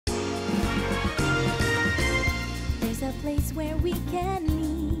we can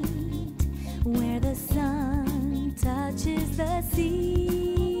meet, where the sun touches the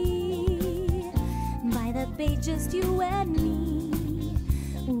sea. By the bay, just you and me,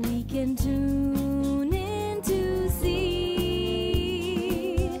 we can tune in to see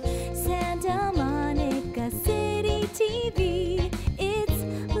Santa Monica City TV. It's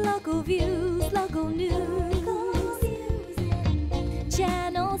local views, local news.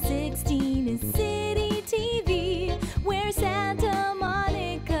 Channel 16 is CityTV, where Santa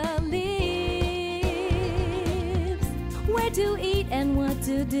Monica lives. Where to eat and what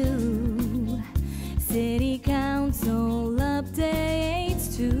to do, City Council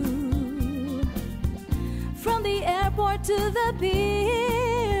updates too. From the airport to the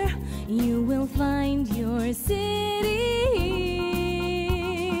pier, you will find your city here.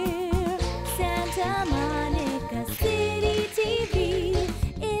 Santa Monica City TV,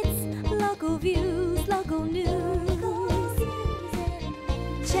 it's local views, local news.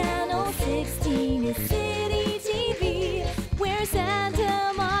 Channel 16 is CityTV, where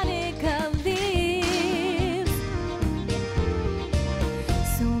Santa Monica lives.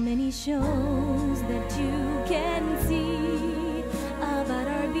 So many shows that you can see about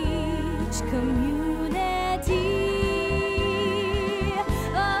our beach community.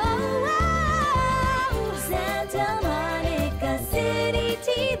 Oh, wow. Santa Monica City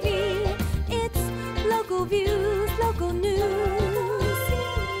TV, it's local views, local news.